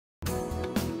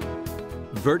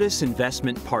Virtus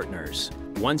Investment Partners,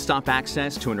 one-stop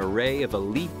access to an array of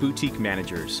elite boutique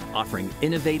managers offering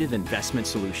innovative investment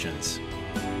solutions.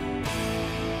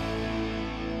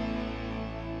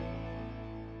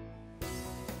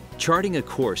 Charting a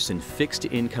course in fixed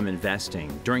income investing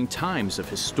during times of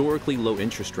historically low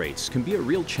interest rates can be a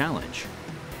real challenge.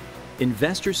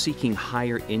 Investors seeking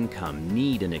higher income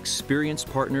need an experienced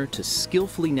partner to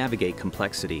skillfully navigate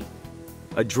complexity,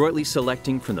 adroitly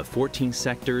selecting from the 14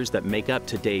 sectors that make up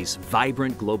today's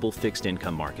vibrant global fixed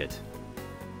income market.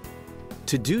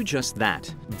 To do just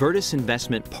that, Virtus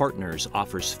Investment Partners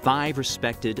offers 5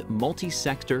 respected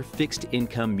multi-sector fixed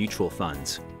income mutual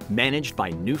funds managed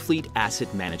by Newfleet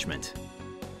Asset Management.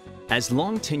 As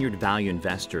long-tenured value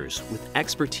investors with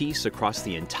expertise across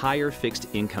the entire fixed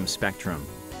income spectrum,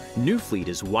 Newfleet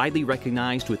is widely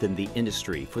recognized within the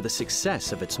industry for the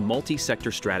success of its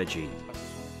multi-sector strategy.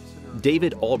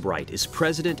 David Albright is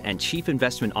President and Chief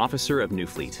Investment Officer of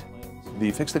Newfleet.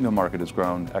 The fixed income market has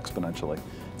grown exponentially.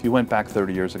 If you went back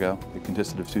 30 years ago, it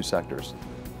consisted of 2 sectors.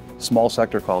 Small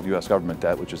sector called U.S. government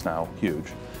debt, which is now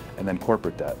huge, and then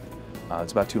corporate debt.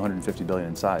 It's about $250 billion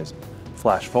in size.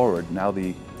 Flash forward, now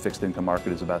the fixed income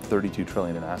market is about $32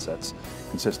 trillion in assets,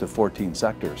 consists of 14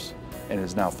 sectors, and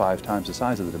is now 5 times the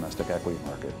size of the domestic equity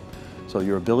market. So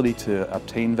your ability to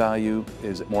obtain value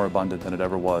is more abundant than it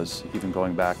ever was, even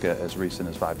going back as recent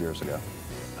as 5 years ago.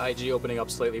 IG opening up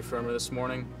slightly firmer this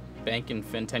morning. Bank and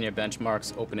Fin 10-year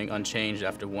benchmarks opening unchanged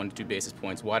after 1 to 2 basis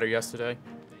points wider yesterday.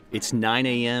 It's 9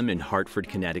 a.m. in Hartford,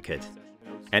 Connecticut,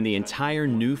 and the entire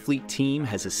Newfleet team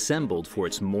has assembled for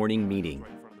its morning meeting.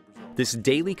 This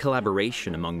daily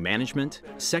collaboration among management,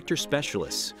 sector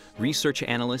specialists, research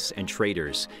analysts, and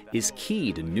traders is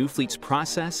key to Newfleet's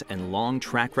process and long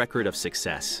track record of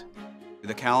success.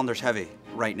 The calendar's heavy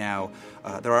right now.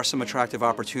 There are some attractive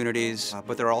opportunities,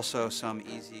 but there are also some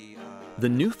easy... The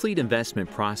Newfleet investment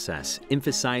process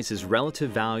emphasizes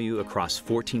relative value across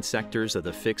 14 sectors of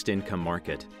the fixed income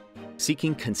market,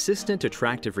 seeking consistent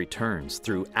attractive returns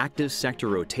through active sector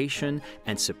rotation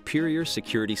and superior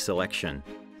security selection,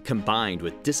 combined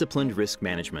with disciplined risk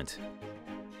management.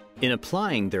 In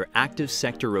applying their active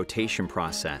sector rotation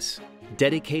process,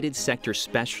 dedicated sector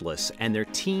specialists and their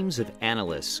teams of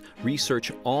analysts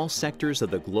research all sectors of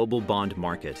the global bond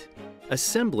market,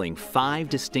 assembling 5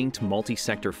 distinct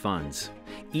multi-sector funds,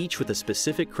 each with a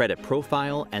specific credit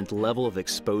profile and level of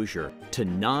exposure to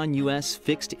non-U.S.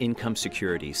 fixed income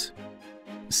securities.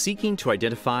 Seeking to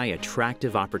identify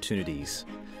attractive opportunities,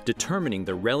 determining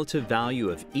the relative value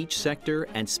of each sector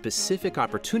and specific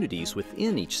opportunities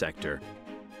within each sector,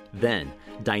 then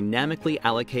dynamically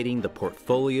allocating the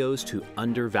portfolios to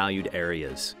undervalued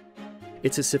areas.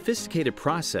 It's a sophisticated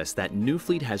process that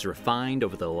Newfleet has refined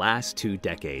over the last 2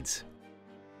 decades.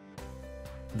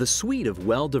 The suite of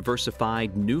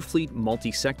well-diversified Newfleet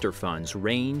multi-sector funds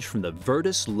range from the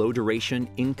Virtus Low Duration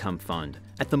Income Fund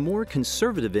at the more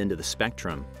conservative end of the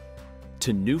spectrum,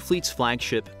 to Newfleet's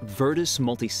flagship Virtus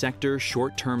Multi-Sector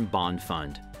Short-Term Bond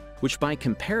Fund, which by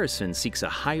comparison seeks a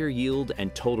higher yield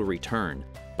and total return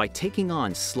by taking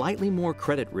on slightly more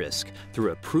credit risk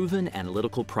through a proven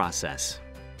analytical process.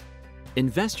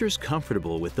 Investors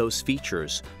comfortable with those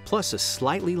features, plus a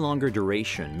slightly longer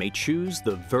duration, may choose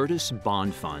the Virtus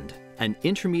Bond Fund, an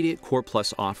intermediate core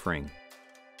plus offering.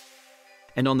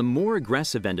 And on the more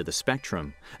aggressive end of the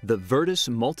spectrum, the Virtus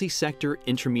Multi-Sector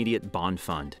Intermediate Bond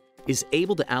Fund is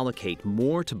able to allocate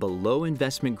more to below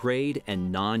investment grade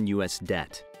and non-US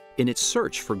debt in its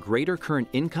search for greater current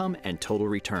income and total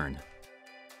return.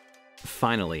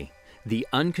 Finally, the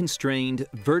unconstrained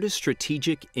Virtus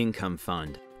Strategic Income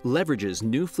Fund leverages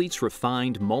Newfleet's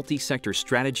refined multi-sector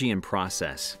strategy and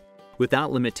process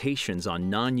without limitations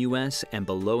on non-US and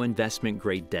below investment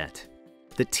grade debt.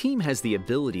 The team has the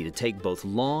ability to take both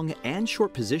long and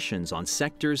short positions on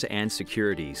sectors and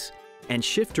securities and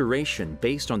shift duration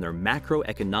based on their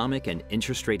macroeconomic and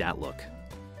interest rate outlook.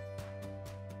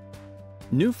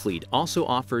 Newfleet also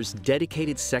offers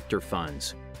dedicated sector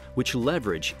funds which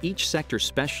leverage each sector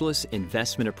specialist's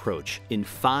investment approach in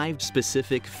 5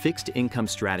 specific fixed income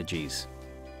strategies,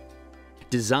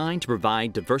 designed to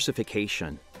provide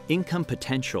diversification, income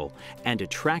potential, and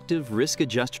attractive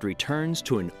risk-adjusted returns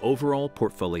to an overall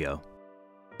portfolio.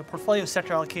 The portfolio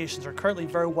sector allocations are currently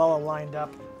very well aligned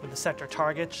up with the sector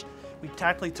targets. We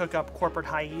tactically took up corporate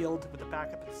high yield with the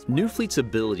backup. Newfleet's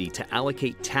ability to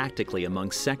allocate tactically among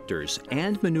sectors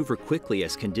and maneuver quickly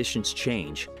as conditions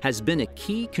change has been a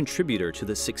key contributor to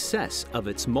the success of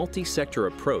its multi-sector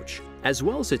approach, as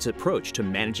well as its approach to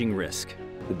managing risk.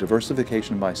 The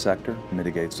diversification by sector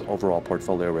mitigates overall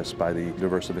portfolio risk by the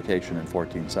diversification in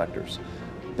 14 sectors.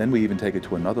 Then we even take it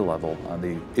to another level on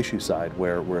the issue side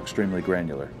where we're extremely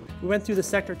granular. We went through the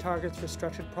sector targets for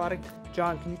structured product.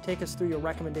 John, can you take us through your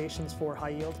recommendations for high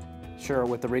yield? Sure,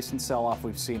 with the recent sell-off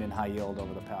we've seen in high yield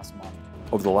over the past month.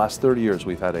 Over the last 30 years,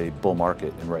 we've had a bull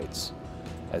market in rates.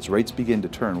 As rates begin to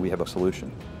turn, we have a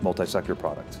solution, multi-sector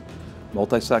product.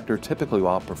 Multi-sector typically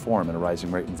will outperform in a rising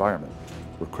rate environment.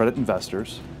 We're credit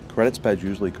investors. Credit spreads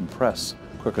usually compress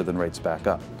quicker than rates back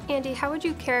up. Andy, how would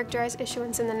you characterize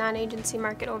issuance in the non-agency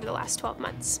market over the last 12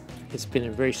 months? It's been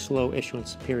a very slow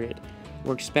issuance period.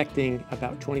 We're expecting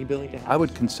about $20 billion. I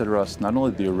would consider us not only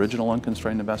the original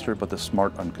unconstrained investor, but the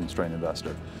smart unconstrained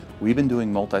investor. We've been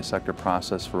doing multi-sector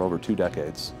process for over 2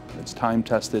 decades. It's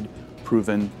time-tested,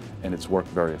 proven, and it's worked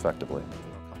very effectively.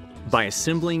 By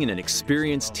assembling an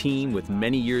experienced team with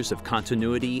many years of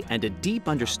continuity and a deep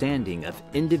understanding of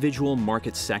individual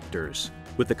market sectors,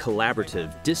 with a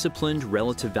collaborative, disciplined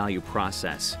relative value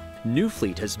process,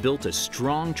 Newfleet has built a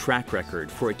strong track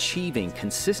record for achieving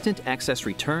consistent excess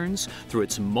returns through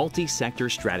its multi-sector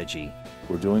strategy.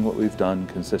 We're doing what we've done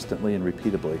consistently and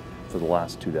repeatably for the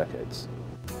last 2 decades.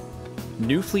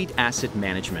 Newfleet Asset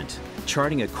Management,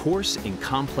 charting a course in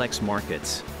complex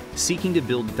markets, seeking to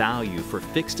build value for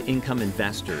fixed income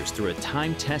investors through a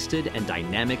time-tested and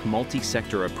dynamic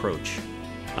multi-sector approach.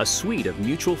 A suite of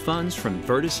mutual funds from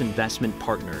Virtus Investment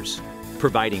Partners,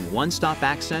 providing one-stop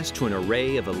access to an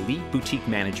array of elite boutique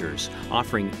managers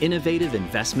offering innovative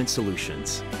investment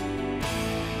solutions.